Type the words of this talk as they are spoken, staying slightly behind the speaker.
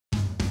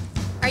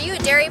you a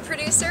dairy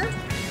producer?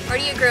 Or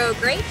do you grow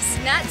grapes,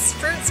 nuts,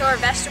 fruits, or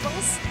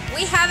vegetables?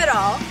 We have it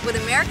all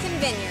with American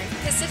Vineyard,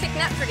 Pacific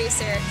Nut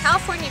Producer,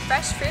 California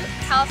Fresh Fruit,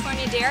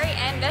 California Dairy,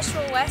 and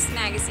Vegetable West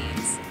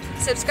magazines.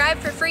 Subscribe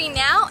for free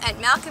now at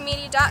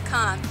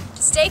malcolmmedia.com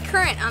to stay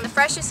current on the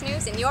freshest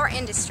news in your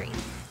industry.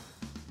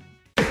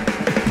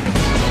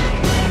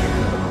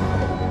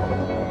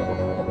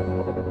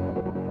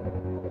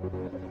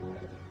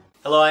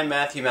 Hello, I'm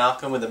Matthew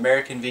Malcolm with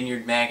American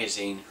Vineyard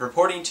Magazine,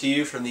 reporting to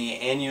you from the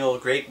annual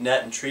Grape,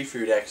 Nut, and Tree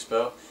Fruit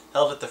Expo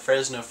held at the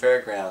Fresno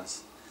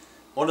Fairgrounds.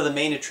 One of the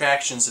main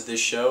attractions of this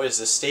show is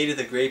the State of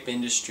the Grape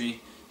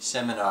Industry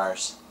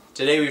Seminars.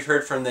 Today we've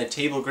heard from the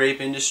table grape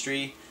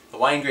industry, the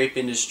wine grape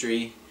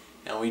industry,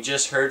 and we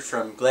just heard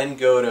from Glen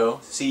Goto,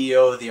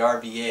 CEO of the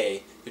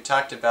RBA, who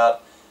talked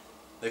about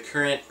the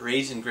current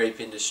raisin grape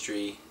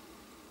industry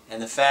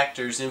and the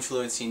factors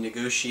influencing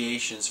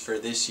negotiations for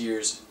this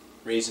year's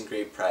raisin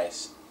grape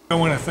price. I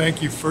want to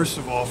thank you first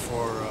of all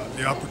for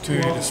the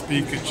opportunity to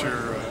speak at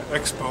your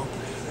expo.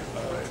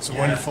 It's a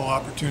wonderful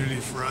opportunity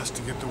for us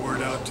to get the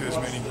word out to as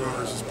many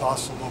growers as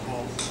possible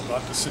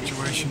about the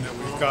situation that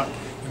we've got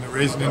in the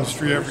raisin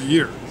industry every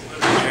year.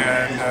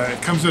 And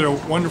it comes at a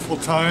wonderful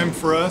time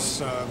for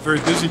us, a very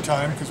busy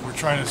time because we're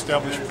trying to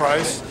establish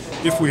price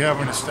if we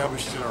haven't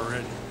established it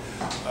already.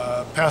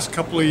 Past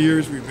couple of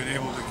years we've been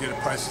able to get a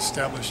price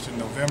established in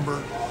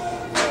November.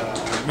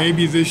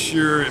 Maybe this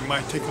year it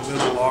might take a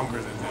little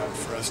longer than that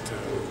for us to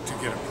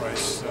get a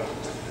price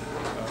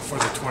for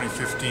the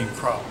 2015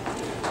 crop.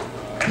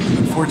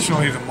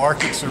 Unfortunately, the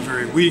markets are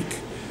very weak,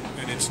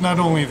 and it's not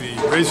only the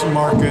raisin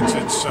markets,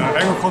 it's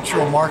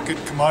agricultural market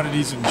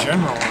commodities in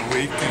general are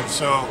weak, and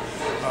so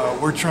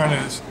we're trying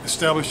to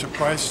establish a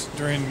price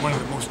during one of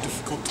the most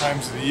difficult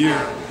times of the year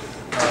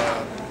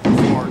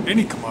for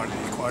any commodity,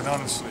 quite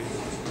honestly,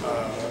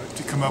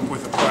 to come up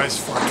with a price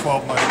for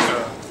 12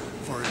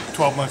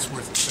 months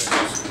worth of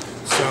sales.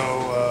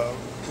 So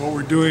what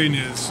we're doing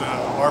is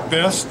our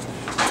best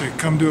to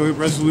come to a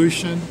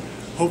resolution.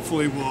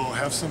 Hopefully we'll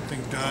have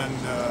something done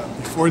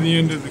before the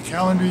end of the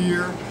calendar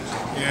year,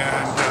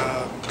 and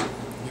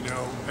you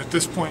know, at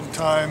this point in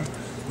time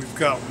we've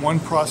got one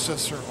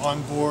processor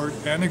on board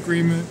and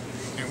agreement,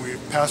 and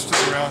we've passed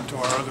it around to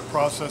our other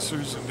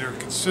processors and they're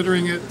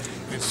considering it,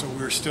 and so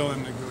we're still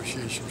in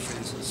negotiation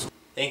phases.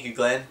 Thank you,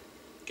 Glenn.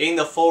 Getting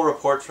the full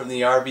report from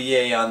the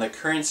RBA on the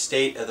current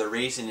state of the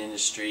raisin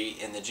industry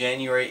in the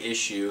January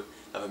issue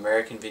of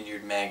American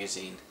Vineyard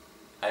Magazine.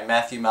 I'm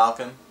Matthew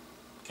Malcolm,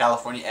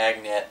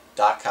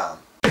 CaliforniaAgNet.com.